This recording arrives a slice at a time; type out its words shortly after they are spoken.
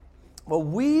Well,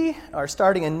 we are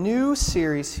starting a new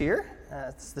series here.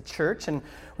 It's the church, and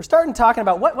we're starting talking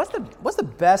about what's the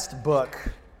best book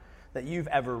that you've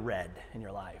ever read in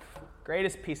your life?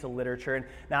 Greatest piece of literature. And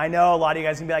now I know a lot of you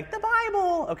guys can be like, the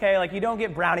Bible, okay? Like, you don't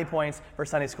get brownie points for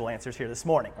Sunday school answers here this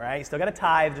morning, right? You still got to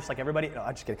tithe, just like everybody. No,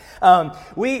 I'm just kidding.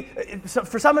 So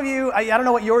for some of you, I don't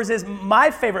know what yours is.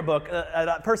 My favorite book,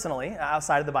 personally,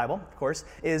 outside of the Bible, of course,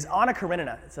 is Anna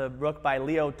Karenina. It's a book by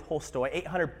Leo Tolstoy,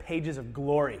 800 pages of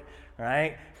glory,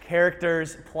 right?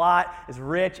 Characters, plot is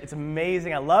rich. It's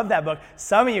amazing. I love that book.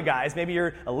 Some of you guys, maybe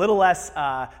you're a little less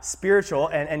spiritual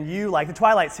and you like the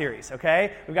Twilight series,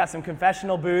 okay? We've got some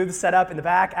confessional booths set up in the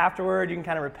back afterward. You can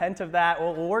kind of repent of that.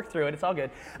 We'll work through it. It's all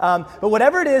good. But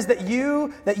whatever it is that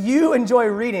you enjoy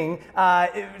reading,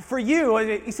 for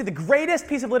you see, the greatest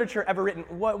piece of literature ever written,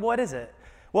 what is it?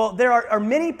 Well, there are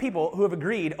many people who have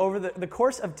agreed over the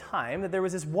course of time that there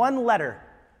was this one letter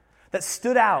that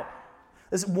stood out.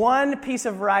 This one piece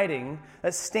of writing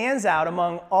that stands out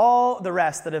among all the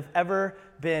rest that have ever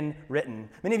been written.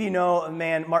 Many of you know a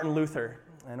man, Martin Luther,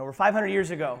 and over 500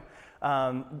 years ago,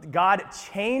 God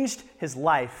changed his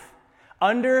life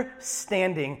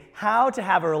understanding how to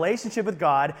have a relationship with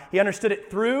God. He understood it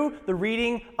through the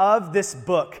reading of this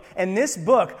book. And this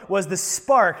book was the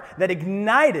spark that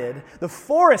ignited the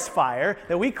forest fire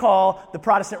that we call the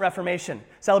Protestant Reformation.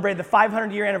 Celebrated the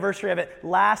 500-year anniversary of it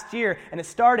last year, and it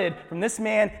started from this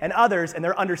man and others and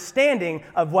their understanding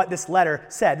of what this letter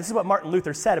said. This is what Martin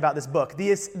Luther said about this book.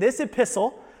 This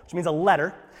epistle, which means a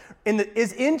letter,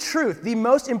 is in truth the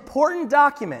most important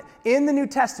document in the New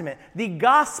Testament, the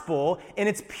gospel in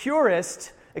its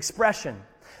purest expression.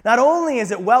 Not only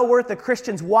is it well worth the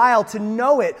Christian's while to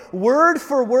know it word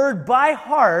for word by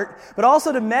heart, but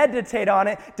also to meditate on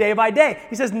it day by day.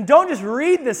 He says, don't just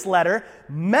read this letter,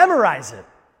 memorize it.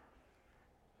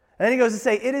 And then he goes to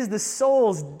say, it is the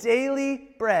soul's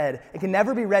daily bread. It can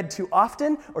never be read too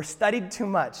often or studied too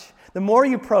much. The more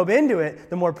you probe into it,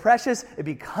 the more precious it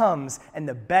becomes, and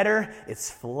the better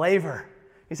its flavor.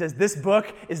 He says, this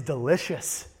book is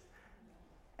delicious.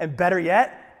 And better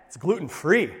yet, it's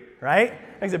gluten-free,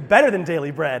 right? Makes it better than daily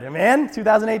bread, man.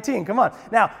 2018, come on.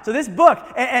 Now, so this book,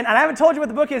 and I haven't told you what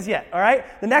the book is yet, all right?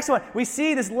 The next one, we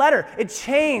see this letter. It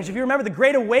changed, if you remember, the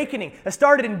Great Awakening that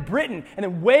started in Britain and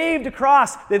then waved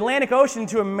across the Atlantic Ocean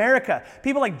to America.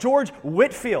 People like George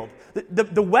Whitefield,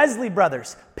 the Wesley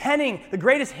brothers, penning the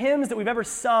greatest hymns that we've ever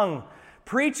sung,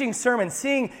 preaching sermons,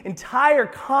 seeing entire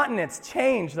continents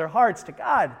change their hearts to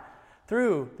God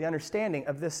through the understanding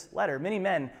of this letter. Many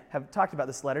men have talked about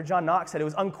this letter. John Knox said it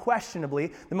was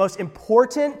unquestionably the most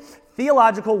important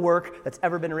theological work that's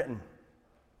ever been written.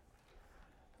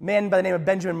 A man by the name of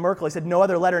Benjamin Merkel, he said, no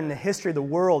other letter in the history of the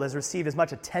world has received as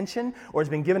much attention or has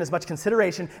been given as much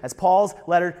consideration as Paul's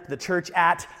letter to the church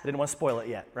at, I didn't want to spoil it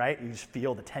yet, right? You just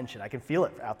feel the tension. I can feel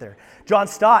it out there. John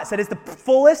Stott said it's the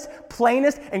fullest,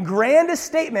 plainest, and grandest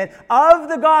statement of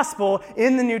the gospel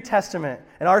in the New Testament.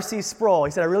 And R.C. Sproul,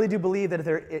 he said, I really do believe that if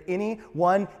there is any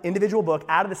one individual book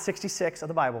out of the 66 of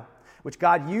the Bible, which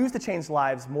God used to change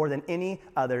lives more than any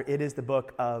other, it is the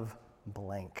book of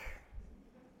blank.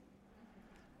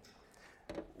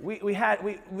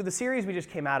 The series we just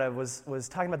came out of was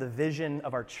talking about the vision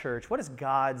of our church. What is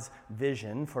God's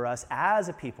vision for us as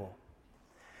a people?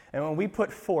 And when we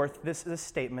put forth this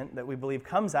statement that we believe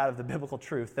comes out of the biblical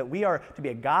truth, that we are to be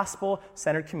a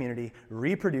gospel-centered community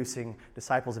reproducing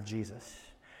disciples of Jesus.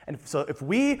 And so if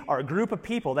we are a group of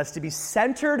people that's to be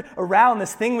centered around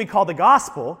this thing we call the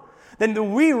gospel,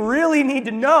 then we really need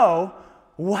to know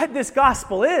what this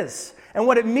gospel is and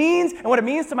what it means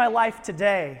to my life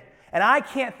today. And I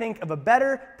can't think of a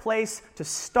better place to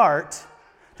start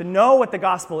to know what the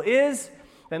gospel is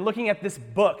than looking at this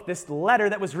book, this letter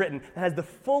that was written that has the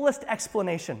fullest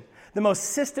explanation, the most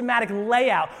systematic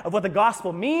layout of what the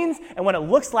gospel means and what it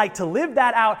looks like to live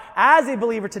that out as a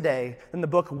believer today than the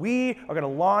book we are going to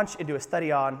launch into a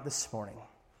study on this morning.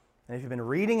 And if you've been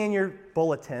reading in your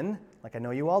bulletin, like I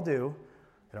know you all do,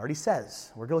 it already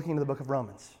says we're looking into the book of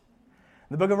Romans.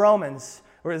 The book of Romans,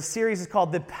 where the series is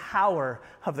called The Power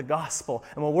of the Gospel.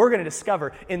 And what we're going to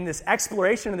discover in this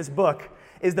exploration of this book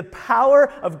is the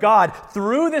power of God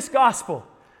through this gospel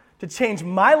to change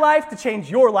my life, to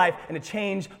change your life, and to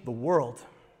change the world.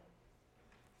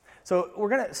 So we're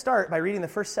going to start by reading the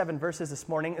first 7 verses this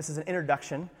morning. This is an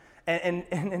introduction. And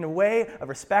in a way of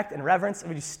respect and reverence,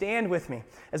 would you stand with me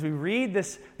as we read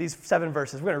these 7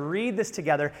 verses? We're going to read this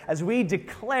together as we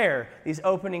declare these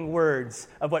opening words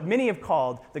of what many have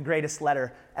called the greatest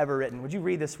letter ever written. Would you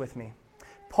read this with me?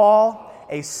 Paul,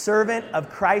 a servant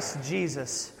of Christ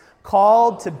Jesus,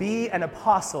 called to be an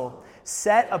apostle,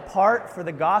 set apart for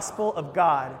the gospel of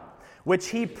God, which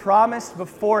he promised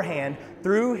beforehand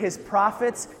through his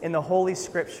prophets in the Holy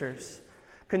Scriptures,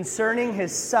 concerning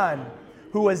his Son,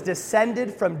 who was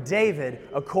descended from David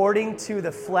according to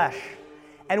the flesh,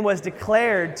 and was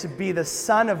declared to be the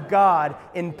Son of God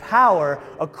in power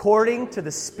according to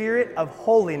the Spirit of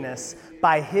holiness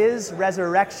by his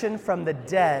resurrection from the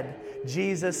dead,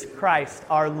 Jesus Christ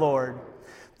our Lord,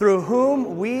 through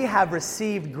whom we have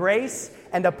received grace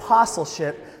and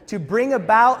apostleship to bring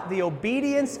about the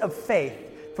obedience of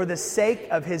faith for the sake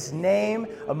of his name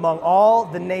among all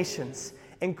the nations,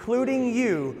 including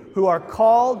you who are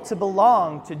called to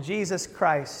belong to Jesus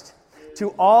Christ.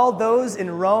 To all those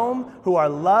in Rome who are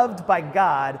loved by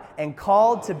God and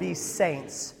called to be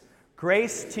saints,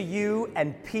 grace to you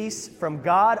and peace from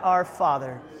God our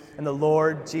Father and the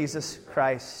Lord Jesus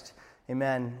Christ.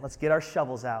 Amen. Let's get our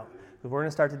shovels out, because we're going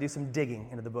to start to do some digging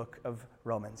into the book of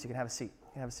Romans. You can have a seat.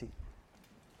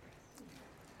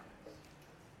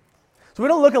 So we're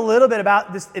going to look a little bit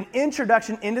about an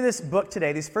introduction into this book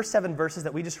today, these first 7 verses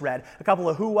that we just read, a couple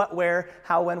of who, what, where,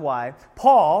 how, when, why.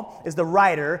 Paul is the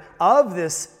writer of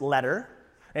this letter,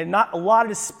 and not a lot of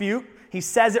dispute. He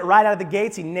says it right out of the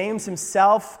gates. He names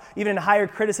himself. Even in higher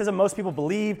criticism, most people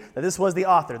believe that this was the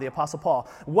author, the Apostle Paul.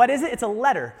 What is it? It's a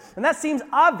letter. And that seems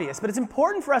obvious, but it's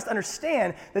important for us to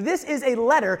understand that this is a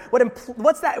letter. What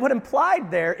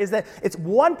implied there is that it's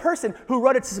one person who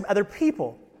wrote it to some other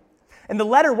people. And the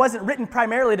letter wasn't written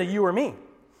primarily to you or me.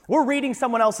 We're reading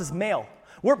someone else's mail.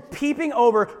 We're peeping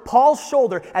over Paul's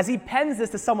shoulder as he pens this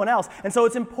to someone else. And so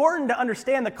it's important to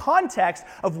understand the context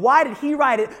of why did he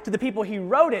write it to the people he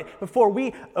wrote it before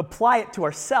we apply it to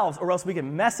ourselves, or else we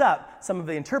can mess up some of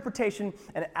the interpretation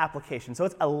and application. So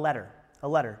it's a letter.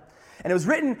 And it was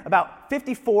written about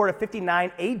 54 to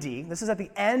 59 AD. This is at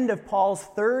the end of Paul's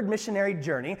 3rd missionary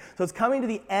journey. So it's coming to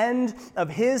the end of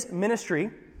his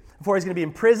ministry, before he's going to be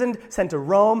imprisoned, sent to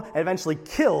Rome, and eventually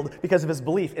killed because of his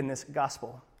belief in this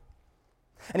gospel.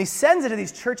 And he sends it to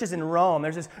these churches in Rome.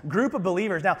 There's this group of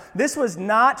believers. Now, this was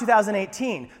not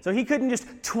 2018, so he couldn't just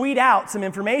tweet out some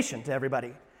information to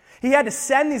everybody. He had to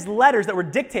send these letters that were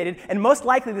dictated, and most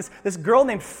likely this girl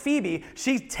named Phoebe,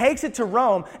 she takes it to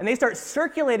Rome, and they start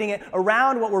circulating it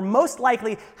around what were most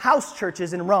likely house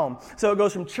churches in Rome. So it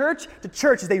goes from church to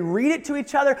church as they read it to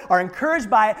each other, are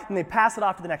encouraged by it, and they pass it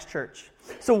off to the next church.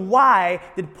 So why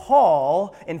did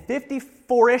Paul, in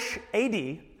 54-ish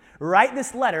AD, write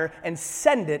this letter and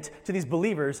send it to these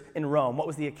believers in Rome? What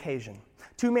was the occasion?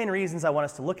 2 main reasons I want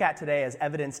us to look at today as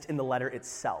evidenced in the letter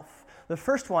itself. The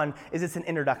first one is it's an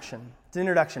introduction. It's an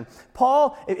introduction.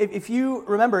 Paul, if you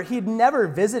remember, he'd never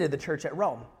visited the church at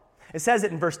Rome. It says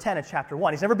it in verse 10 of chapter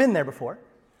 1. He's never been there before.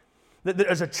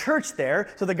 There's a church there,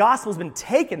 so the gospel's been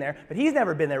taken there, but he's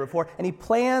never been there before, and he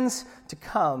plans to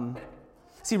come.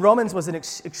 See, Rome was an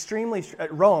extremely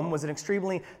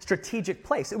strategic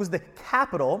place. It was the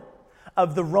capital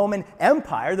of the Roman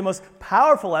Empire, the most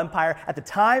powerful empire at the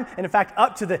time, and in fact,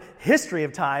 up to the history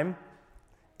of time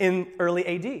in early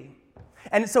AD.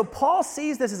 And so Paul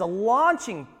sees this as a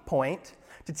launching point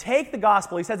to take the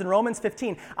gospel. He says in Romans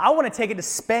 15, I want to take it to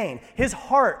Spain. His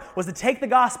heart was to take the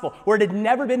gospel where it had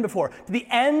never been before, to the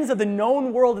ends of the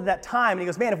known world at that time. And he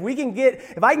goes, man,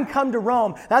 if I can come to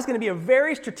Rome, that's going to be a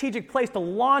very strategic place to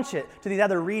launch it to these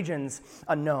other regions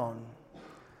unknown.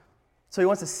 So he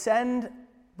wants to send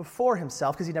before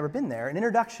himself, because he'd never been there, an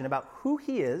introduction about who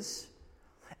he is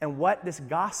and what this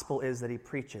gospel is that he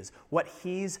preaches, what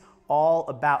he's all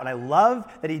about. And I love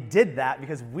that he did that,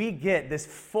 because we get this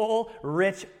full,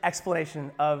 rich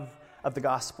explanation of the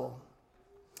gospel.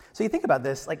 So you think about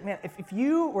this, like, man, if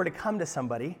you were to come to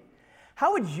somebody,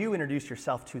 how would you introduce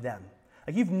yourself to them?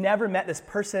 Like, you've never met this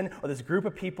person or this group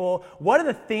of people. What are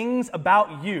the things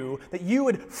about you that you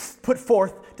would put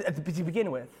forth to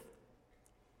begin with?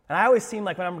 And I always seem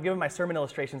like when I'm giving my sermon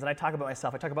illustrations and I talk about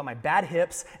myself, I talk about my bad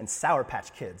hips and Sour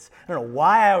Patch Kids. I don't know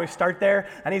why I always start there.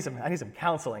 I need some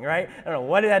counseling, right? I don't know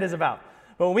what that is about.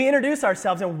 But when we introduce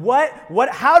ourselves, and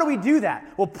how do we do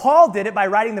that? Well, Paul did it by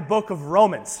writing the book of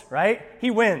Romans, right?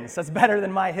 He wins. That's better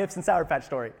than my hips and Sour Patch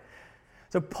story.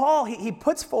 So Paul, he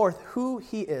puts forth who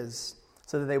he is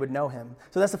so that they would know him.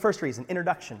 So that's the first reason,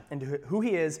 introduction into who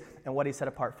he is and what he's set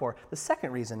apart for. The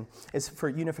second reason is for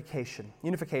unification.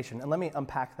 And let me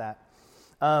unpack that.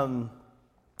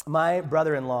 My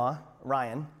brother-in-law,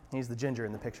 Ryan, he's the ginger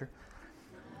in the picture.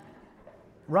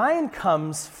 Ryan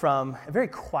comes from a very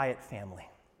quiet family.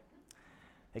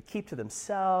 They keep to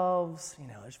themselves,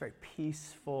 they're just very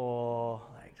peaceful,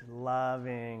 like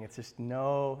loving. It's just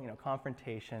no,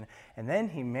 confrontation. And then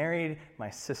he married my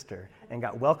sister and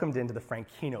got welcomed into the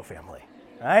Franchino family,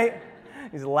 right?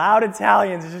 These loud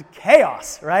Italians, it's just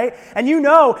chaos, right? And you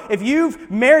know, if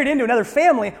you've married into another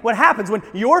family, what happens when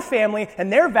your family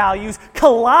and their values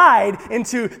collide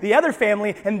into the other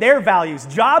family and their values?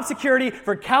 Job security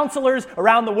for counselors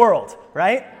around the world,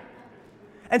 right?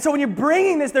 And so when you're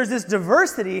bringing this, there's this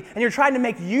diversity, and you're trying to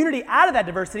make unity out of that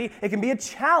diversity, it can be a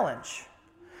challenge.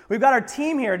 We've got our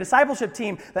team here, a discipleship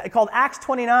team called Acts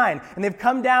 29, and they've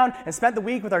come down and spent the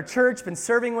week with our church, been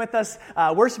serving with us,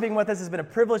 worshiping with us. It's been a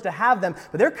privilege to have them,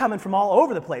 but they're coming from all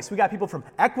over the place. We got people from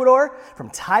Ecuador, from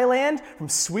Thailand, from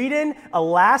Sweden,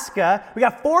 Alaska. We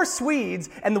got 4 Swedes,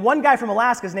 and the one guy from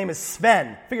Alaska's name is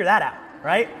Sven. Figure that out,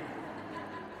 right?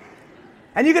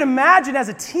 And you can imagine as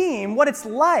a team what it's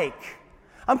like.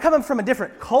 I'm coming from a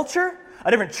different culture, a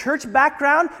different church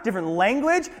background, different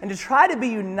language, and to try to be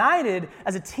united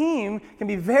as a team can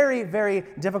be very, very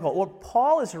difficult. What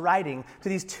Paul is writing to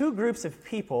these 2 groups of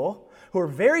people who are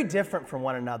very different from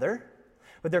one another,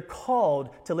 but they're called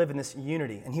to live in this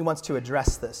unity, and he wants to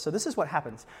address this. So this is what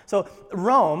happens. So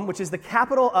Rome, which is the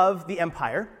capital of the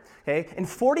empire, okay, in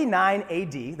 49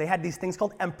 AD, they had these things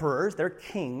called emperors, they're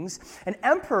kings, and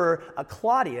Emperor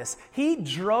Claudius, he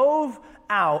drove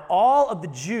out all of the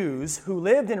Jews who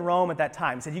lived in Rome at that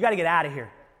time. He said, you got to get out of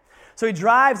here. So he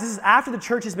drives, this is after the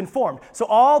church has been formed. So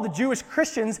all the Jewish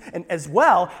Christians as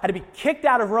well had to be kicked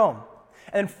out of Rome.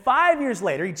 And then 5 years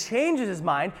later, he changes his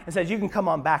mind and says, you can come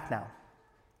on back now.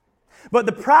 But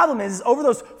the problem is over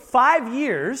those 5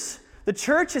 years, the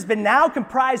church has been now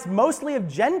comprised mostly of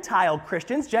Gentile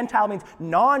Christians. Gentile means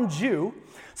non-Jew.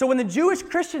 So when the Jewish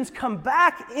Christians come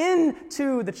back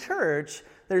into the church,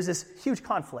 there's this huge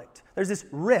conflict. There's this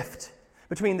rift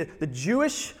between the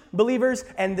Jewish believers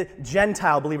and the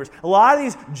Gentile believers. A lot of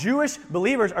these Jewish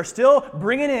believers are still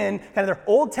bringing in kind of their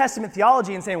Old Testament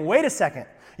theology and saying, wait a second,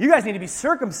 you guys need to be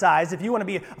circumcised if you want to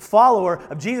be a follower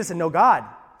of Jesus and know God.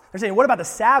 They're saying, what about the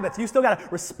Sabbath? You still got to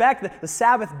respect the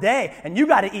Sabbath day, and you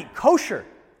got to eat kosher.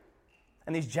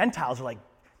 And these Gentiles are like,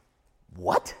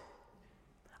 what?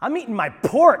 I'm eating my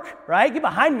pork, right? Get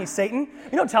behind me, Satan.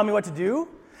 You don't tell me what to do.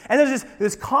 And there's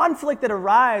this conflict that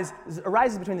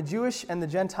arises between the Jewish and the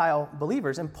Gentile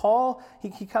believers. And Paul,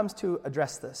 he comes to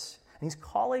address this. And he's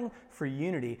calling for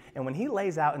unity. And when he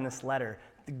lays out in this letter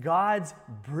God's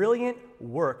brilliant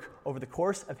work over the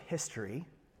course of history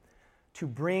to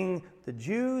bring the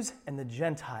Jews and the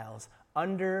Gentiles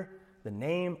under the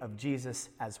name of Jesus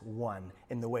as one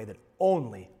in the way that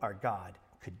only our God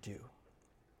could do.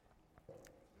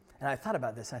 And I thought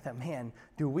about this, and I thought, man,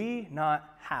 do we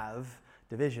not have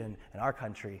division in our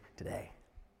country today?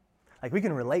 Like, we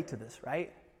can relate to this,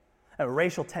 right?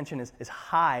 Racial tension is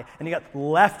high, and you got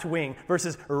left wing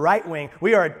versus right wing.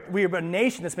 We are a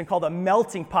nation that's been called a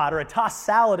melting pot, or a tossed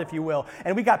salad, if you will.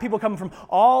 And we got people coming from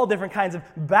all different kinds of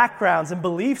backgrounds and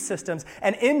belief systems.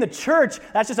 And in the church,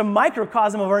 that's just a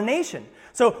microcosm of our nation.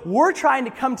 So we're trying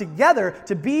to come together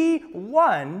to be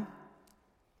one.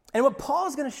 And what Paul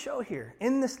is going to show here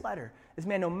in this letter is,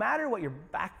 man, no matter what your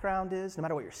background is, no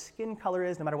matter what your skin color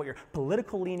is, no matter what your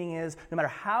political leaning is, no matter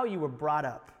how you were brought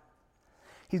up,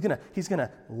 He's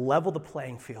gonna level the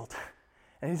playing field,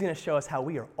 and he's going to show us how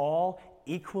we are all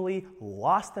equally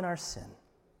lost in our sin.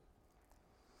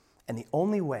 And the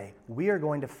only way we are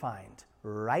going to find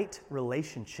right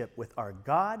relationship with our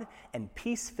God and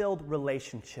peace-filled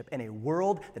relationship in a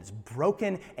world that is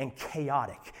broken and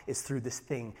chaotic is through this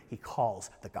thing he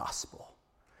calls the gospel.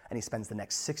 And he spends the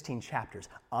next 16 chapters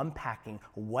unpacking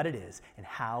what it is and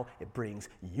how it brings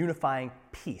unifying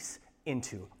peace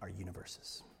into our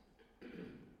universes.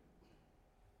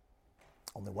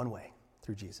 Only one way,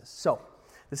 through Jesus. So,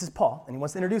 this is Paul, and he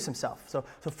wants to introduce himself. So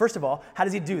first of all, how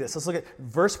does he do this? Let's look at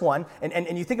verse 1,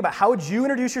 and you think about how would you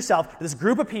introduce yourself to this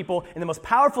group of people in the most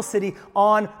powerful city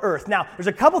on earth. Now, there's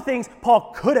a couple things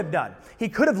Paul could have done. He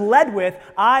could have led with,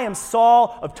 I am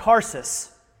Saul of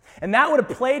Tarsus. And that would have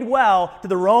played well to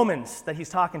the Romans that he's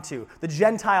talking to, the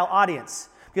Gentile audience.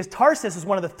 Because Tarsus is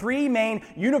one of the 3 main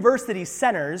university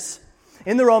centers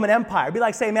in the Roman Empire. It'd be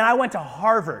like saying, man, I went to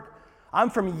Harvard. I'm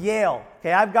from Yale.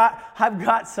 Okay, I've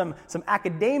got some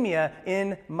academia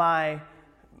in my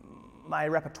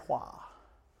repertoire.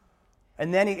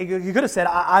 And then he could have said,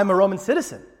 I'm a Roman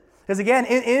citizen. Because again,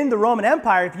 in the Roman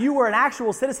Empire, if you were an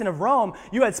actual citizen of Rome,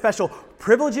 you had special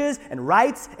privileges and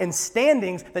rights and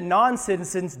standings that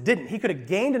non-citizens didn't. He could have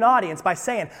gained an audience by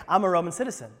saying, I'm a Roman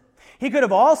citizen. He could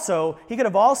have also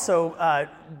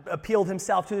appealed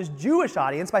himself to his Jewish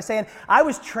audience by saying, I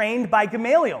was trained by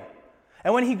Gamaliel.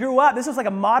 And when he grew up, this was like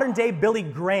a modern-day Billy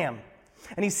Graham.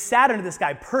 And he sat under this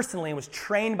guy personally and was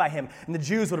trained by him. And the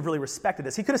Jews would have really respected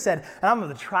this. He could have said, I'm of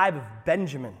the tribe of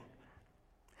Benjamin.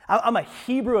 I'm a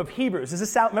Hebrew of Hebrews. Does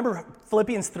this sound, remember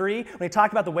Philippians 3 when he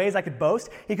talked about the ways I could boast?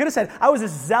 He could have said, I was a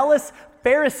zealous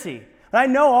Pharisee. And I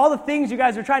know all the things you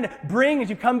guys are trying to bring as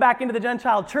you come back into the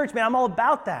Gentile church. Man, I'm all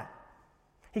about that.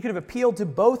 He could have appealed to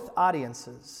both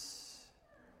audiences.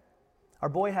 Our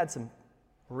boy had some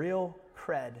real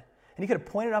cred. And he could have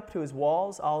pointed up to his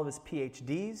walls all of his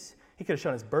PhDs. He could have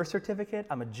shown his birth certificate,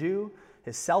 I'm a Jew,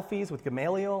 his selfies with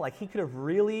Gamaliel. Like, he could have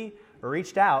really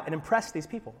reached out and impressed these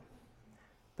people.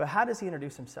 But how does he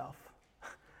introduce himself?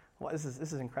 Well, this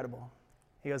is incredible.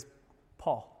 He goes,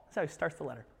 Paul. That's how he starts the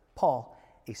letter. Paul,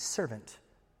 a servant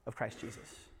of Christ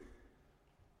Jesus.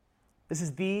 This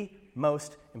is the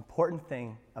most important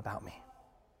thing about me.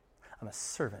 I'm a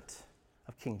servant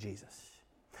of King Jesus.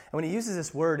 And when he uses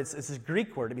this word, it's this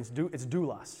Greek word. It means it's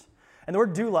doulos. And the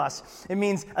word doulos, it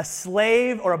means a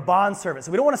slave or a bondservant.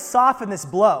 So we don't want to soften this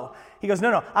blow. He goes,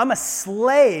 no, I'm a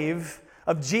slave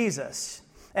of Jesus.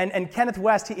 And Kenneth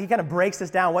West, he kind of breaks this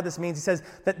down, what this means. He says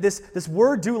that this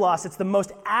word doulos, it's the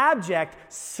most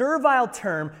abject, servile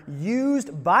term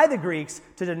used by the Greeks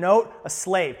to denote a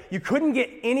slave. You couldn't get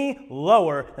any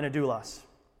lower than a doulos.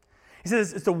 He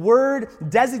says it's the word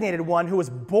designated one who was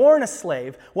born a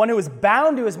slave, one who was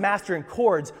bound to his master in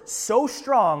cords so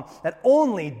strong that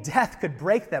only death could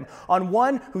break them, on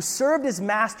one who served his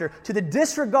master to the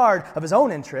disregard of his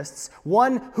own interests,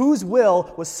 one whose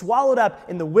will was swallowed up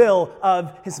in the will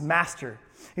of his master.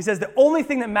 He says the only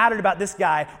thing that mattered about this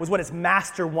guy was what his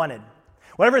master wanted.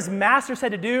 Whatever his master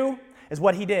said to do is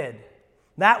what he did.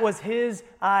 That was his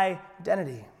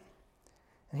identity.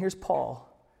 And here's Paul,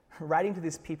 writing to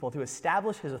these people to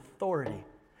establish his authority.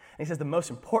 And he says, the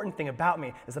most important thing about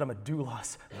me is that I'm a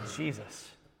doulos of Jesus.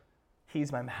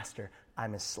 He's my master.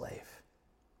 I'm his slave.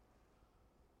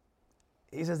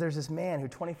 He says there's this man who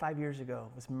 25 years ago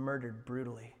was murdered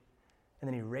brutally, and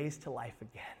then he raised to life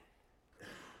again.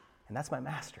 And that's my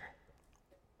master.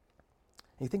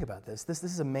 And you think about this. This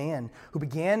is a man who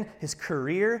began his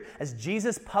career as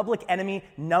Jesus' public enemy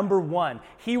number one.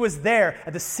 He was there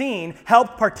at the scene,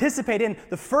 helped participate in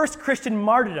the first Christian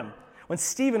martyrdom when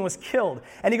Stephen was killed.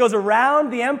 And he goes around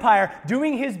the empire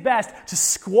doing his best to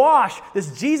squash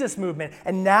this Jesus movement.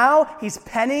 And now he's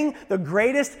penning the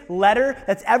greatest letter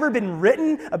that's ever been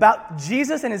written about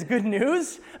Jesus and his good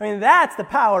news. I mean, that's the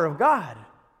power of God.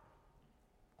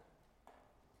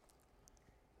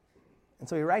 And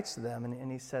so he writes to them,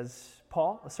 and he says,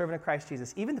 Paul, a servant of Christ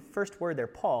Jesus. Even the first word there,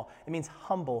 Paul, it means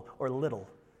humble or little.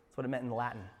 That's what it meant in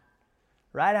Latin.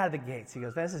 Right out of the gates, he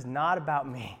goes, this is not about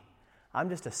me. I'm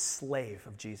just a slave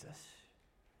of Jesus.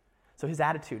 So his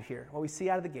attitude here, what we see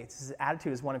out of the gates, his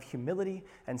attitude is one of humility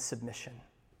and submission.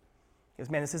 He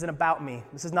goes, man, this isn't about me.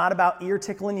 This is not about ear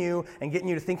tickling you and getting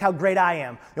you to think how great I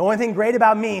am. The only thing great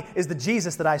about me is the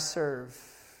Jesus that I serve.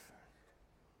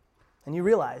 And you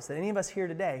realize that any of us here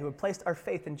today who have placed our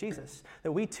faith in Jesus,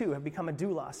 that we too have become a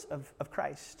doulos of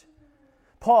Christ.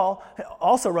 Paul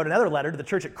also wrote another letter to the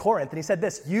church at Corinth, and he said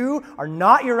this, you are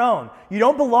not your own. You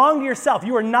don't belong to yourself.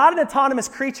 You are not an autonomous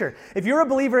creature. If you're a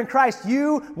believer in Christ,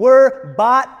 you were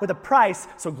bought with a price,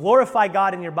 so glorify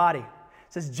God in your body. It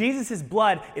says Jesus'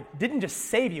 blood, it didn't just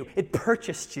save you, it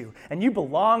purchased you, and you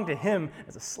belong to him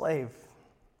as a slave.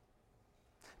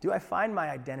 Do I find my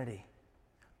identity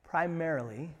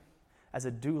primarily as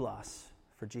a doulos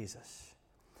for Jesus?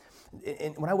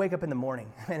 And when I wake up in the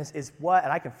morning, man, is what,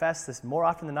 and I confess this more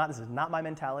often than not, this is not my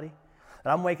mentality,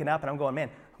 that I'm waking up and I'm going, man,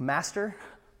 Master,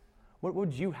 what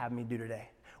would you have me do today?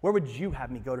 Where would you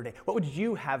have me go today? What would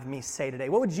you have me say today?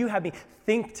 What would you have me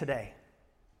think today?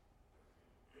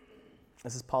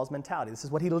 This is Paul's mentality. This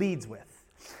is what he leads with.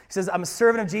 He says, I'm a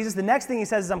servant of Jesus. The next thing he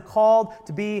says is I'm called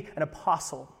to be an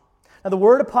apostle. Now, the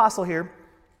word apostle here,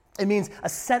 it means a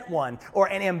sent one, or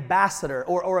an ambassador,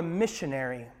 or a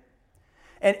missionary.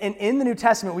 And in the New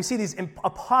Testament, we see these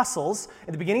apostles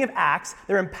at the beginning of Acts.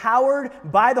 They're empowered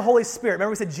by the Holy Spirit.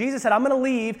 Remember, we said Jesus said, I'm going to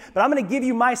leave, but I'm going to give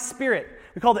you my Spirit.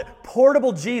 We called it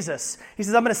portable Jesus. He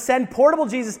says, I'm going to send portable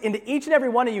Jesus into each and every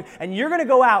one of you, and you're going to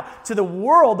go out to the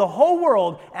world, the whole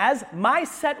world, as my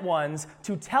sent ones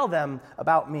to tell them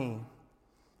about me.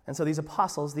 And so these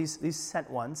apostles, these sent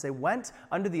ones, they went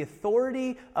under the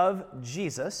authority of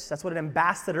Jesus. That's what an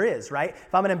ambassador is, right?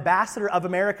 If I'm an ambassador of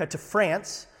America to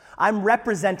France, I'm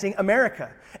representing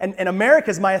America. And America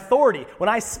is my authority. When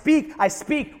I speak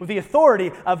with the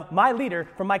authority of my leader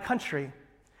from my country.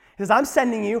 He says, I'm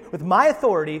sending you with my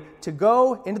authority to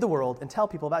go into the world and tell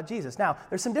people about Jesus. Now,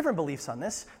 there's some different beliefs on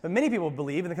this, but many people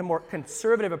believe, and the more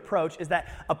conservative approach is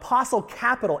that apostle,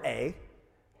 capital A,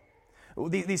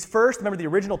 these first, remember the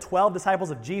original 12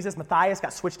 disciples of Jesus, Matthias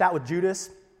got switched out with Judas.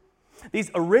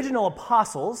 These original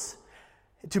apostles,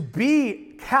 To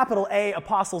be capital A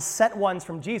apostles, sent ones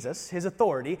from Jesus, his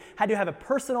authority, had to have a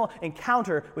personal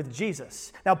encounter with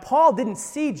Jesus. Now, Paul didn't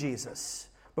see Jesus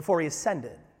before he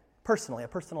ascended, personally, a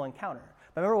personal encounter.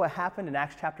 But remember what happened in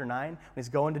Acts chapter 9 when he's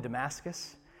going to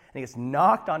Damascus? And he gets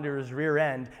knocked onto his rear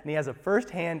end, and he has a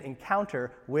first-hand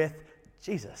encounter with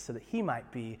Jesus so that he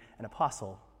might be an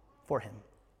apostle for him.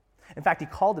 In fact, he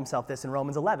called himself this in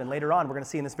Romans 11. Later on, we're going to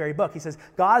see in this very book, he says,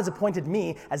 God has appointed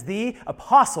me as the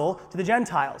apostle to the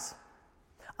Gentiles.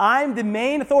 I'm the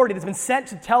main authority that's been sent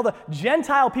to tell the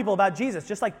Gentile people about Jesus,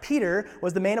 just like Peter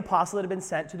was the main apostle that had been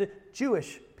sent to the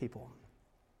Jewish people.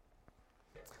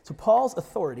 So Paul's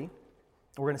authority,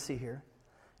 we're going to see here,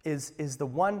 is the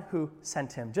one who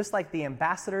sent him. Just like the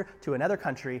ambassador to another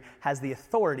country has the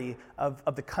authority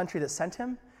of the country that sent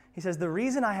him, he says, the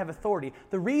reason I have authority,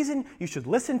 the reason you should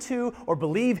listen to or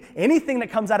believe anything that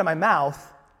comes out of my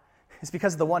mouth is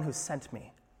because of the one who sent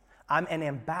me. I'm an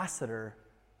ambassador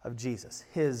of Jesus,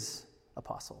 his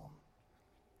apostle.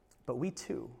 But we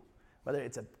too, whether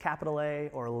it's a capital A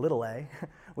or a little a,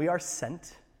 we are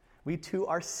sent. We too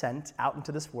are sent out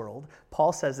into this world.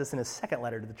 Paul says this in his second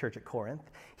letter to the church at Corinth.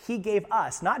 He gave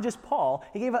us, not just Paul,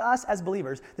 he gave us as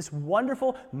believers this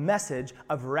wonderful message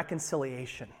of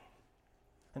reconciliation.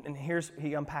 And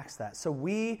he unpacks that. So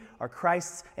we are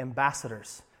Christ's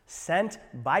ambassadors, sent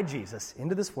by Jesus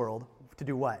into this world to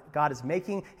do what? God is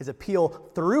making his appeal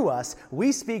through us.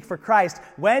 We speak for Christ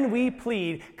when we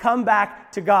plead, come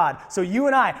back to God. So you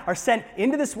and I are sent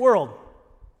into this world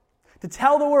to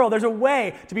tell the world there's a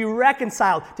way to be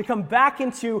reconciled, to come back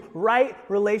into right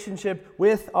relationship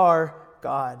with our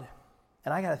God.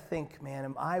 And I got to think, man,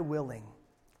 am I willing?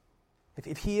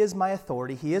 If he is my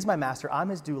authority, he is my master, I'm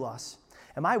his doulos.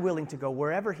 Am I willing to go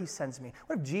wherever he sends me?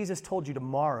 What if Jesus told you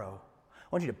tomorrow, I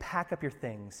want you to pack up your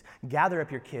things, gather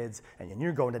up your kids, and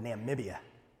you're going to Namibia.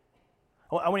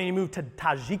 I want you to move to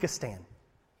Tajikistan,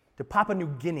 to Papua New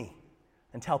Guinea,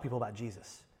 and tell people about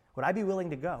Jesus. Would I be willing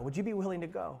to go? Would you be willing to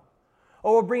go?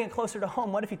 Or we'll bring it closer to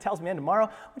home. What if he tells me, tomorrow,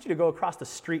 I want you to go across the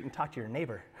street and talk to your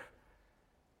neighbor.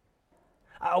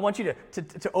 I want you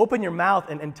to open your mouth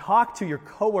and talk to your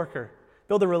coworker,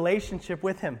 build a relationship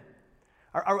with him.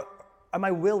 Am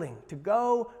I willing to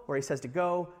go where he says to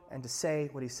go and to say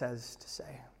what he says to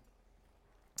say?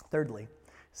 Thirdly,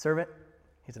 servant,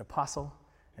 he's an apostle.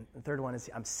 And the third one is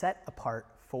I'm set apart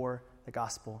for the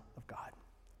gospel of God.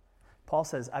 Paul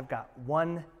says, I've got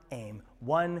one aim,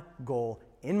 one goal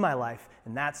in my life,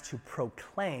 and that's to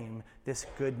proclaim this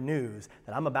good news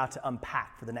that I'm about to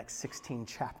unpack for the next 16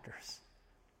 chapters.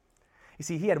 You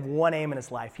see, he had one aim in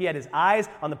his life. He had his eyes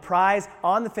on the prize,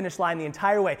 on the finish line the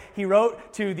entire way. He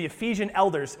wrote to the Ephesian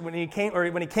elders when he came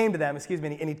to them,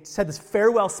 and he said this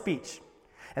farewell speech.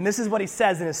 And this is what he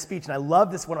says in his speech, and I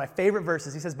love this, one of my favorite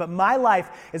verses. He says, but my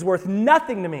life is worth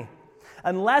nothing to me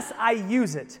unless I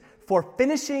use it for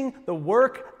finishing the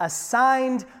work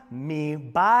assigned me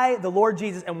by the Lord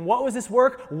Jesus. And what was this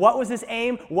work? What was his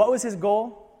aim? What was his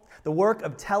goal? The work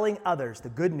of telling others the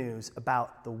good news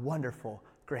about the wonderful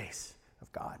grace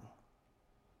of God.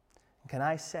 Can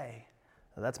I say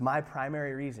that's my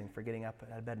primary reason for getting up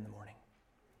out of bed in the morning?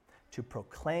 To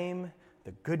proclaim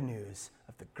the good news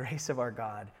of the grace of our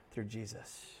God through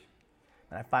Jesus.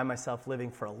 And I find myself living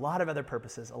for a lot of other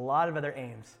purposes, a lot of other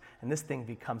aims, and this thing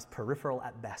becomes peripheral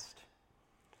at best.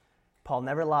 Paul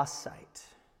never lost sight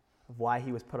of why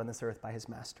he was put on this earth by his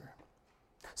master.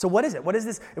 So what is it? What is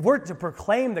this? If we're to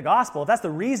proclaim the gospel, if that's the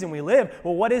reason we live,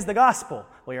 well, what is the gospel?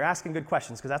 Well, you're asking good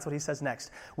questions because that's what he says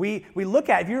next. We look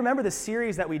at, if you remember the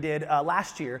series that we did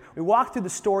last year, we walked through the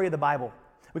story of the Bible.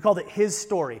 We called it His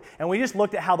Story. And we just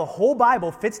looked at how the whole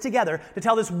Bible fits together to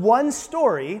tell this one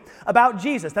story about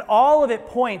Jesus, that all of it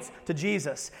points to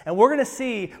Jesus. And we're going to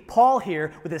see Paul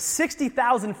here with a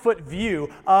 60,000-foot view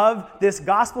of this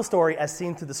gospel story as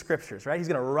seen through the scriptures, right? He's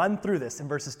going to run through this in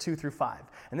verses 2 through 5.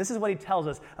 And this is what he tells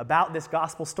us about this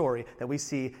gospel story that we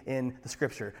see in the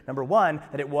scripture. Number one,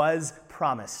 that it was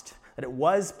promised. That it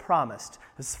was promised.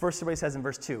 This is first what he says in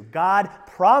verse 2. God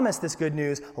promised this good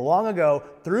news long ago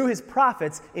through his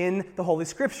prophets in the Holy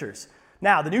Scriptures.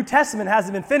 Now, the New Testament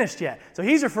hasn't been finished yet. So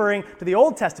he's referring to the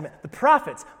Old Testament. The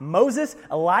prophets, Moses,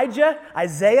 Elijah,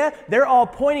 Isaiah, they're all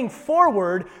pointing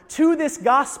forward to this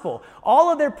gospel.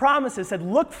 All of their promises said,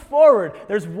 look forward.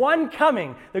 There's one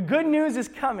coming. The good news is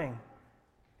coming.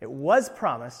 It was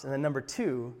promised. And then number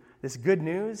two, this good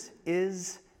news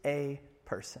is a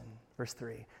person. Verse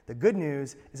 3, the good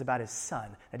news is about his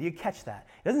son. Now, do you catch that?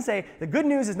 It doesn't say the good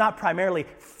news is not primarily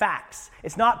facts.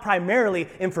 It's not primarily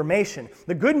information.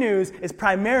 The good news is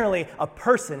primarily a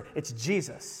person. It's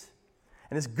Jesus.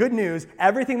 And this good news,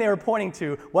 everything they were pointing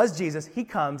to was Jesus. He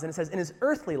comes, and it says in his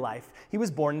earthly life, he was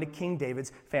born into King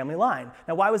David's family line.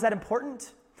 Now, why was that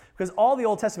important? Because all the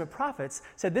Old Testament prophets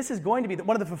said this is going to be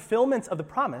one of the fulfillments of the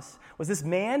promise was this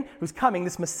man who's coming,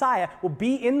 this Messiah, will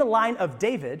be in the line of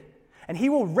David, and he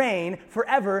will reign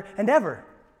forever and ever.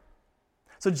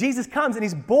 So Jesus comes, and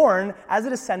he's born as a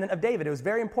descendant of David. It was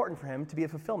very important for him to be a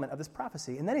fulfillment of this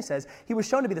prophecy. And then he says he was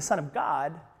shown to be the Son of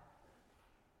God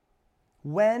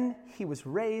when he was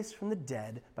raised from the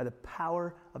dead by the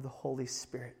power of the Holy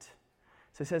Spirit.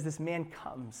 So he says this man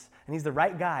comes, and he's the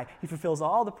right guy. He fulfills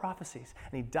all the prophecies,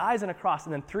 and he dies on a cross,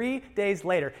 and then 3 days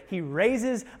later, he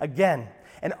raises again.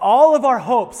 And all of our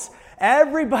hopes,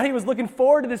 everybody was looking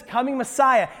forward to this coming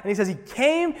Messiah. And he says he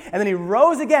came, and then he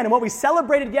rose again. And what we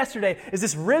celebrated yesterday is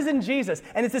this risen Jesus.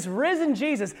 And it's this risen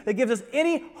Jesus that gives us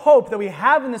any hope that we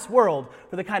have in this world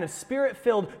for the kind of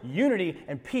spirit-filled unity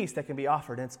and peace that can be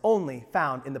offered. And it's only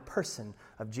found in the person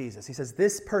of Jesus. He says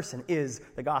this person is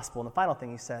the gospel. And the final thing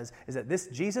he says is that this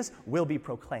Jesus will be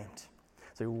proclaimed.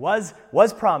 So he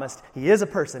was promised, he is a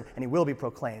person, and he will be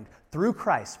proclaimed through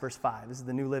Christ, verse 5. This is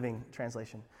the New Living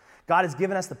Translation. God has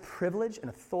given us the privilege and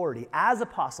authority as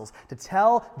apostles to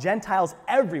tell Gentiles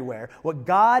everywhere what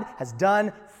God has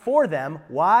done for them.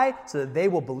 Why? So that they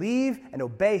will believe and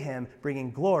obey him,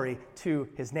 bringing glory to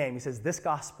his name. He says this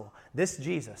gospel, this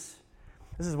Jesus,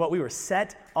 this is what we were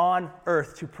set on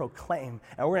earth to proclaim.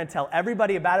 And we're going to tell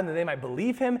everybody about him that they might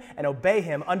believe him and obey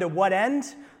him. Unto what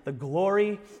end? The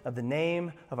glory of the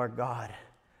name of our God.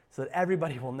 So that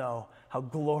everybody will know how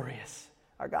glorious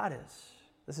our God is.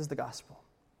 This is the gospel.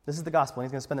 This is the gospel. And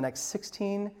he's going to spend the next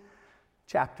 16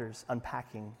 chapters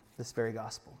unpacking this very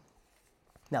gospel.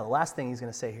 Now, the last thing he's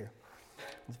going to say here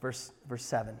is verse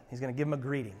 7. He's going to give them a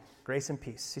greeting. Grace and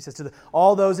peace. He says to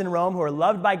all those in Rome who are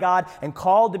loved by God and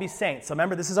called to be saints. So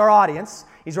remember, this is our audience.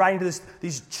 He's writing to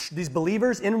these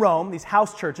believers in Rome, these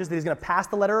house churches that he's going to pass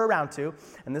the letter around to.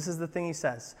 And this is the thing he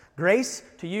says. Grace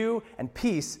to you and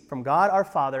peace from God our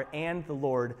Father and the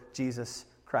Lord Jesus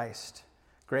Christ.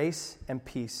 Grace and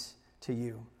peace to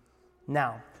you.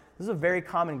 Now, this is a very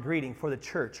common greeting for the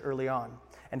church early on.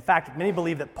 In fact, many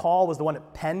believe that Paul was the one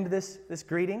that penned this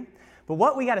greeting. But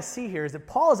what we got to see here is that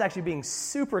Paul is actually being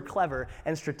super clever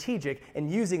and strategic in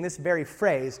using this very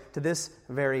phrase to this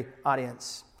very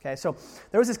audience. Okay, so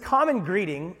there was this common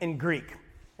greeting in Greek.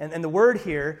 And the word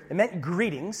here, it meant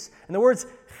greetings. And the word's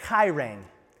chairein.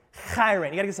 Chairein.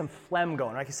 You got to get some phlegm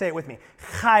going. Right? You say it with me.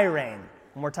 Chairein.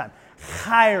 One more time.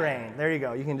 Chairein. There you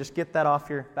go. You can just get that off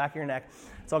your back of your neck.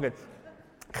 It's all good.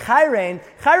 Chairein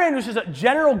was just a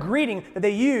general greeting that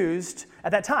they used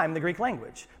at that time in the Greek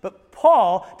language. But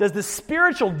Paul does this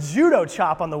spiritual judo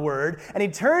chop on the word, and he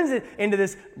turns it into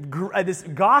this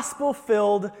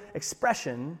gospel-filled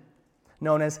expression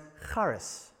known as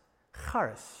charis.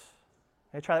 Charis.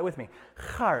 Okay, try that with me.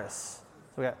 Charis.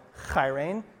 So we got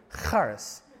chairein,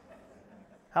 charis.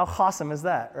 How awesome is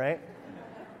that, right?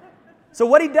 So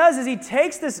what he does is he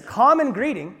takes this common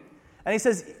greeting, and he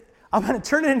says, I'm going to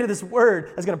turn it into this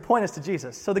word that's going to point us to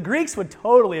Jesus. So the Greeks would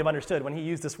totally have understood when he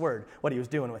used this word, what he was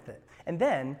doing with it. And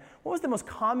then, what was the most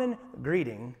common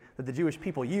greeting that the Jewish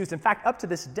people used? In fact, up to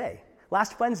this day.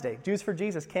 Last Wednesday, Jews for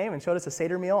Jesus came and showed us a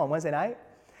Seder meal on Wednesday night.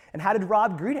 And how did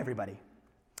Rob greet everybody?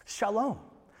 Shalom.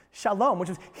 Shalom, which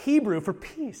was Hebrew for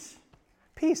peace.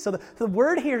 Peace. So the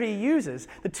word here he uses,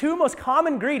 the two most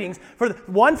common greetings,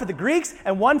 one for the Greeks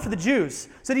and one for the Jews.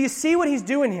 So do you see what he's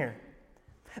doing here?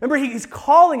 Remember, he's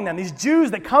calling them, these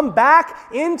Jews that come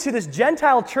back into this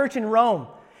Gentile church in Rome,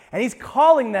 and he's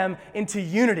calling them into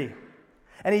unity.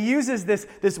 And he uses this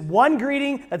one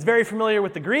greeting that's very familiar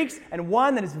with the Greeks and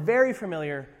one that is very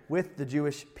familiar with the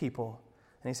Jewish people.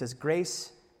 And he says,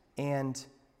 grace and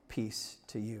peace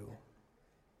to you.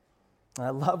 And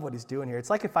I love what he's doing here. It's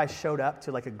like if I showed up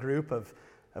to like a group of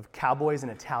cowboys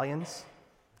and Italians,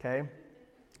 okay?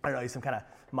 I don't know, some kind of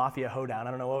mafia hoedown.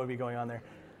 I don't know what would be going on there.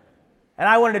 And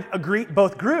I wanted to greet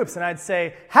both groups, and I'd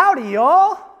say, howdy,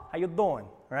 y'all. How you doing,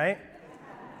 right?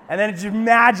 And then it just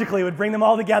magically would bring them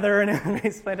all together. And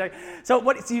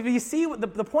so you see,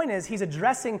 the point is, he's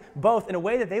addressing both in a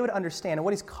way that they would understand and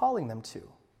what he's calling them to.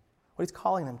 What he's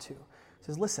calling them to. He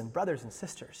says, listen, brothers and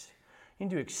sisters, you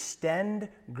need to extend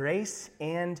grace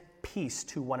and peace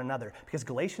to one another. Because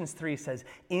Galatians 3 says,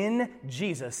 in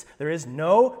Jesus, there is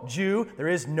no Jew, there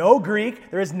is no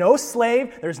Greek, there is no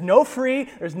slave, there is no free,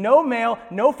 there is no male,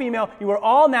 no female. You are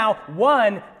all now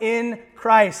one in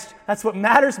Christ. That's what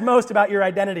matters most about your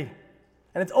identity.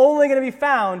 And it's only going to be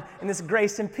found in this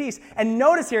grace and peace. And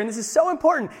notice here, and this is so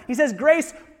important, he says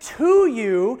grace to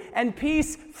you and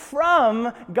peace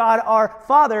from God our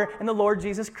Father and the Lord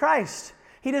Jesus Christ.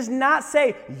 He does not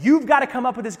say, you've got to come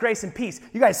up with this grace and peace.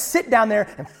 You guys sit down there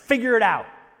and figure it out.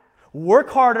 Work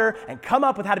harder and come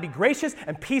up with how to be gracious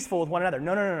and peaceful with one another.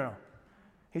 No.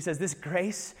 He says this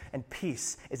grace and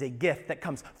peace is a gift that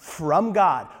comes from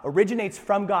God, originates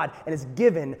from God, and is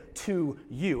given to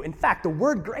you. In fact, the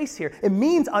word grace here, it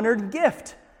means unearned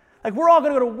gift. Like we're all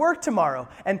going to go to work tomorrow,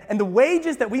 and the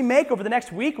wages that we make over the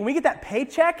next week, when we get that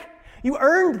paycheck, you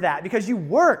earned that because you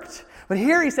worked. But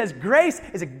here he says grace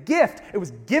is a gift. It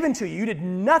was given to you. You did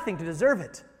nothing to deserve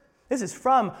it. This is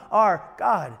from our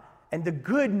God. And the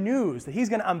good news that he's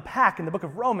going to unpack in the book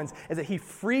of Romans is that he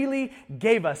freely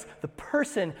gave us the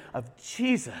person of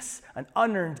Jesus, an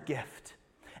unearned gift.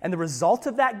 And the result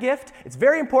of that gift, it's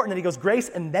very important that he goes grace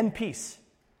and then peace.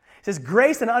 He says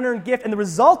grace and unearned gift, and the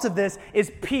result of this is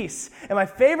peace. And my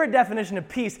favorite definition of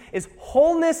peace is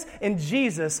wholeness in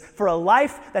Jesus for a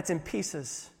life that's in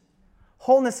pieces.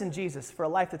 Wholeness in Jesus for a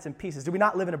life that's in pieces. Do we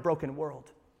not live in a broken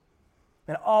world?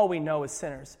 And all we know as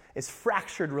sinners is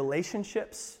fractured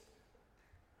relationships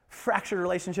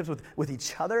with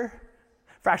each other,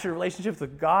 fractured relationships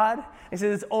with God. He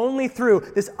says it's only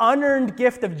through this unearned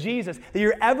gift of Jesus that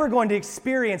you're ever going to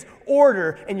experience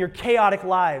order in your chaotic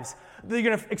lives, that you're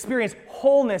going to experience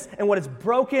wholeness in what is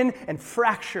broken and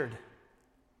fractured.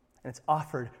 And it's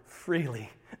offered freely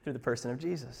through the person of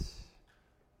Jesus.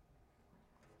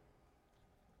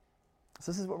 So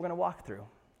this is what we're going to walk through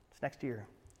this next year,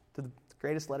 to the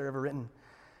greatest letter ever written.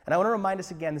 And I want to remind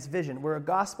us again, this vision, we're a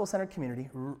gospel-centered community,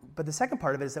 but the second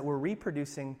part of it is that we're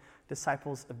reproducing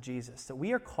disciples of Jesus. That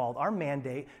we are called, our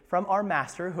mandate from our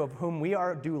master, of whom we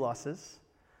are doulos,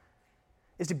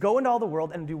 is to go into all the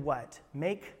world and do what?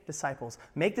 Make disciples.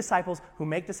 Make disciples who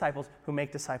make disciples who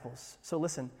make disciples. So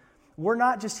listen, we're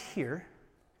not just here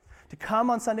to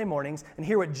come on Sunday mornings and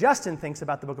hear what Justin thinks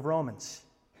about the book of Romans.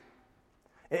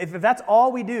 If that's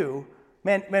all we do,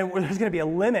 Man, there's going to be a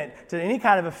limit to any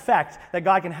kind of effect that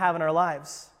God can have in our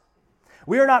lives.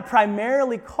 We are not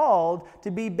primarily called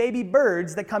to be baby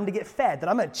birds that come to get fed, that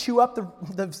I'm going to chew up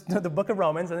the book of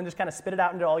Romans and then just kind of spit it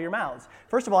out into all your mouths.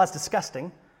 First of all, that's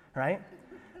disgusting, right?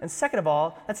 And second of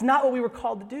all, that's not what we were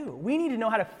called to do. We need to know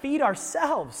how to feed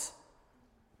ourselves.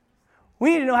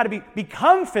 We need to know how to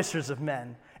become fishers of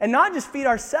men, and not just feed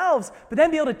ourselves, but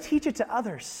then be able to teach it to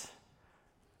others.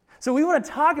 So we want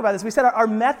to talk about this. We said our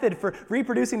method for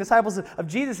reproducing disciples of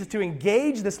Jesus is to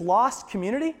engage this lost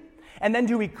community, and then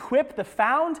to equip the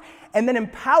found, and then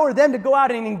empower them to go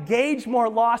out and engage more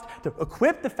lost, to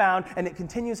equip the found, and it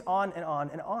continues on and on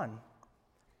and on.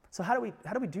 So how do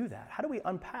we do that? How do we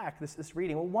unpack this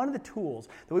reading? Well, one of the tools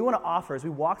that we want to offer as we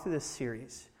walk through this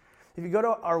series, if you go to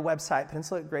our website,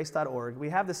 peninsulagrace.org, we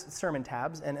have this sermon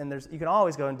tabs, and you can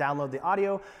always go and download the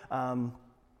audio,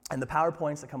 and the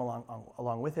PowerPoints that come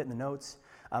along with it and the notes.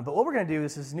 But what we're going to do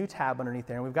is this new tab underneath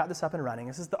there, and we've got this up and running.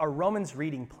 This is our Romans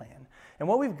reading plan. And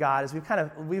what we've got is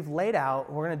we've laid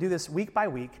out, we're going to do this week by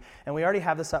week, and we already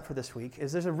have this up for this week,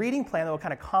 is there's a reading plan that will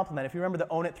kind of complement. If you remember the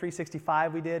Own It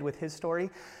 365 we did with his story,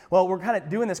 well, we're kind of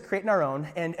doing this, creating our own,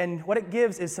 and what it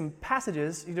gives is some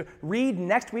passages. You read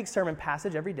next week's sermon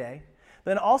passage every day.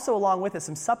 Then also along with it,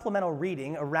 some supplemental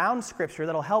reading around Scripture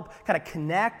that'll help kind of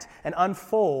connect and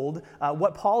unfold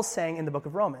what Paul's saying in the book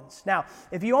of Romans. Now,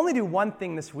 if you only do one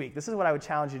thing this week, this is what I would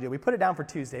challenge you to do. We put it down for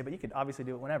Tuesday, but you could obviously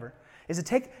do it whenever, is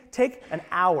to take an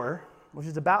hour, which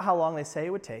is about how long they say it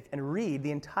would take, and read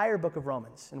the entire book of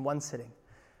Romans in one sitting.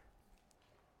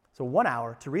 So 1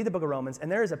 hour to read the book of Romans,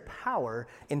 and there is a power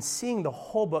in seeing the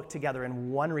whole book together in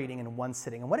one reading, in one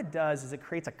sitting. And what it does is it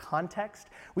creates a context.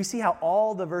 We see how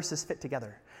all the verses fit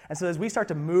together. And so as we start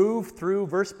to move through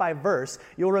verse by verse,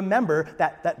 you'll remember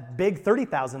that big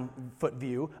 30,000-foot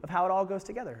view of how it all goes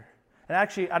together. And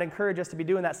actually, I'd encourage us to be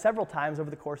doing that several times over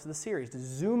the course of the series, to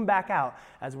zoom back out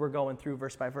as we're going through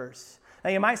verse by verse. Now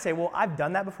you might say, well, I've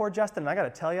done that before, Justin, and I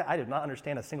got to tell you, I did not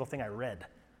understand a single thing I read,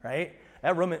 right?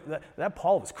 That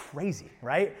Paul was crazy,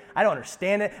 right? I don't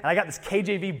understand it, and I got this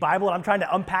KJV Bible, and I'm trying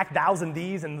to unpack thous and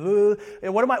these, and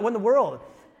what in the world?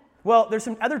 Well, there's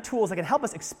some other tools that can help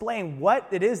us explain what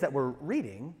it is that we're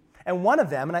reading. And one of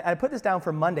them, and I put this down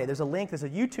for Monday, there's a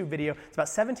YouTube video, it's about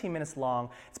 17 minutes long.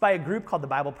 It's by a group called the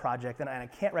Bible Project, and I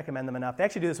can't recommend them enough. They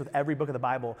actually do this with every book of the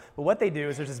Bible. But what they do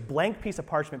is there's this blank piece of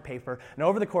parchment paper, and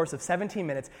over the course of 17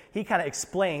 minutes, he kind of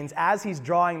explains, as he's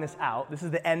drawing this out, this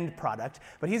is the end product,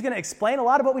 but he's going to explain a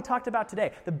lot of what we talked about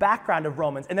today, the background of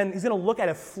Romans, and then he's going to look at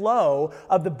a flow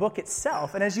of the book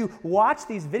itself. And as you watch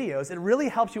these videos, it really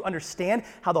helps you understand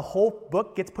how the whole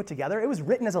book gets put together. It was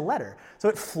written as a letter, so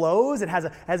it flows, it has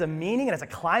a meaning, it has a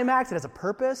climax, it has a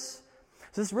purpose.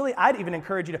 So this really, I'd even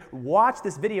encourage you to watch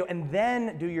this video and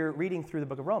then do your reading through the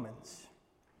book of Romans.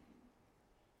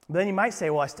 But then you might say,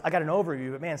 well, I got an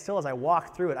overview, but man, still as I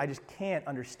walk through it, I just can't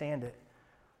understand it.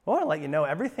 Well, I want to let you know,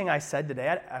 everything I said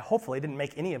today, I hopefully didn't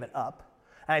make any of it up.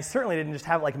 And I certainly didn't just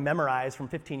have it memorized from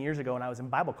 15 years ago when I was in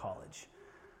Bible college.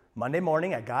 Monday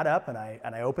morning, I got up and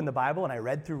I opened the Bible and I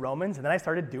read through Romans, and then I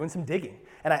started doing some digging.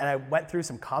 And I went through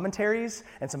some commentaries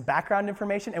and some background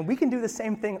information, and we can do the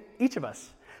same thing, each of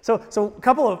us. So a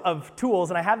couple of tools,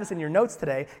 and I have this in your notes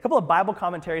today, a couple of Bible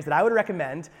commentaries that I would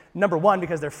recommend. Number one,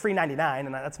 because they're free $99,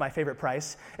 and that's my favorite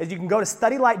price, is you can go to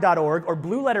studylight.org or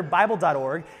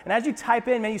blueletterbible.org, and as you type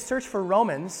in, you search for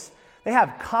Romans, they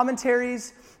have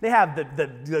commentaries, they have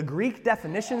the Greek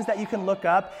definitions that you can look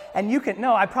up, and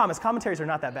I promise, commentaries are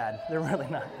not that bad. They're really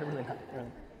not.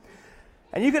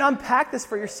 And you can unpack this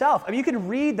for yourself. You can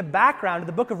read the background of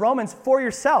the book of Romans for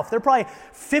yourself. There are probably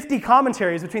 50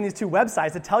 commentaries between these two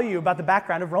websites that tell you about the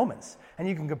background of Romans. And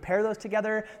you can compare those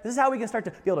together. This is how we can start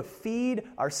to be able to feed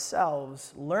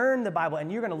ourselves, learn the Bible,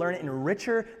 and you're going to learn it in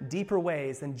richer, deeper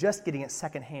ways than just getting it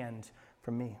secondhand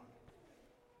from me.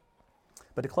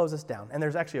 But to close us down, and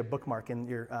there's actually a bookmark in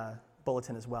your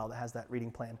bulletin as well that has that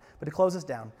reading plan. But to close us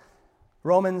down,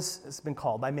 Romans has been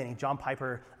called by many, John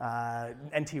Piper,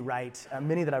 N.T. Wright,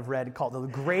 many that I've read, called the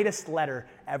greatest letter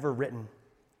ever written.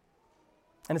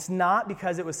 And it's not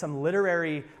because it was some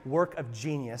literary work of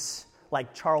genius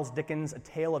like Charles Dickens' A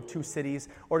Tale of Two Cities,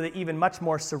 or the even much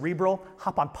more cerebral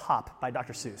Hop on Pop by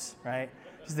Dr. Seuss, right?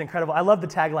 Which is incredible. I love the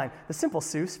tagline, the simple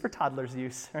Seuss for toddlers'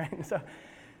 use, right? So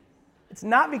it's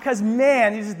not because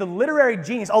man uses the literary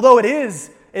genius, although it is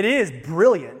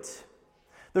brilliant.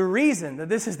 The reason that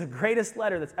this is the greatest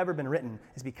letter that's ever been written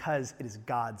is because it is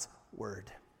God's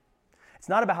word. It's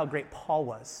not about how great Paul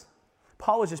was.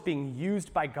 Paul was just being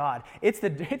used by God. It's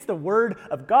the word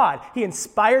of God. He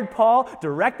inspired Paul,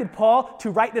 directed Paul to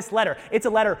write this letter. It's a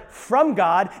letter from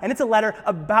God, and it's a letter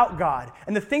about God.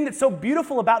 And the thing that's so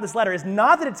beautiful about this letter is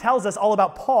not that it tells us all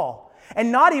about Paul, and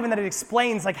not even that it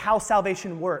explains how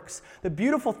salvation works. The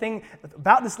beautiful thing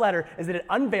about this letter is that it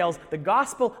unveils the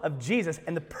gospel of Jesus,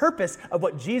 and the purpose of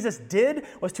what Jesus did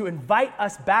was to invite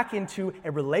us back into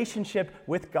a relationship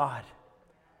with God.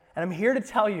 And I'm here to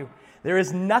tell you, there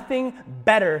is nothing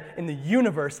better in the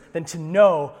universe than to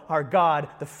know our God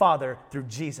the Father through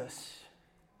Jesus.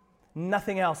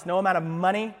 Nothing else, no amount of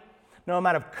money, no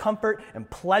amount of comfort and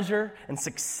pleasure and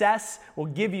success will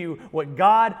give you what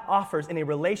God offers in a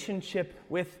relationship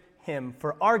with Him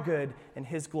for our good and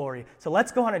His glory. So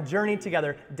let's go on a journey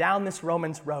together down this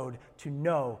Romans road to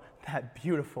know that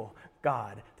beautiful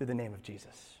God through the name of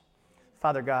Jesus.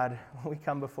 Father God, we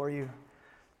come before you,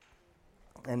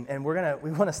 and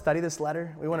we want to study this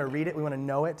letter. We want to read it. We want to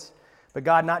know it. But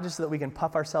God, not just so that we can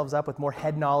puff ourselves up with more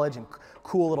head knowledge and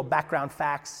cool little background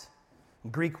facts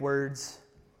and Greek words,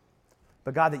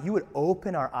 but God, that you would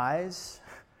open our eyes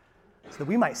so that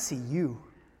we might see you.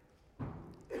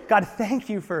 God, thank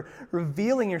you for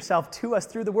revealing yourself to us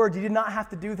through the word. You did not have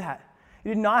to do that.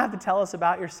 You did not have to tell us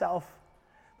about yourself.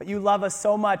 But you love us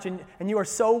so much, and you are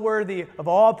so worthy of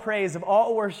all praise, of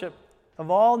all worship,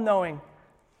 of all knowing,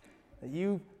 that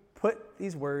you put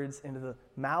these words into the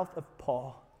mouth of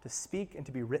Paul to speak and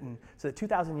to be written so that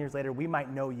 2,000 years later we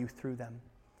might know you through them.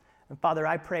 And Father,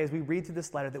 I pray as we read through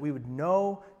this letter that we would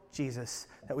know Jesus,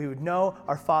 that we would know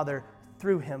our Father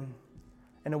through him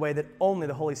in a way that only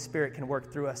the Holy Spirit can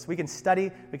work through us. We can study,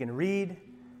 we can read,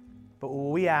 but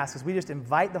what we ask is we just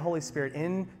invite the Holy Spirit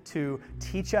in to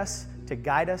teach us, to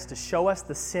guide us, to show us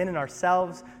the sin in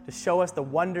ourselves, to show us the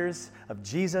wonders of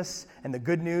Jesus and the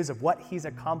good news of what he's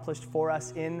accomplished for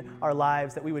us in our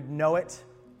lives, that we would know it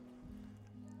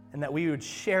and that we would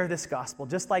share this gospel,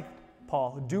 just like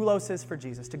Paul, doulos is for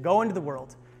Jesus, to go into the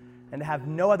world and to have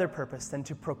no other purpose than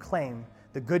to proclaim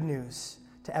the good news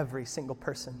to every single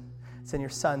person. It's in your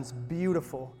Son's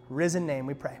beautiful, risen name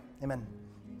we pray. Amen.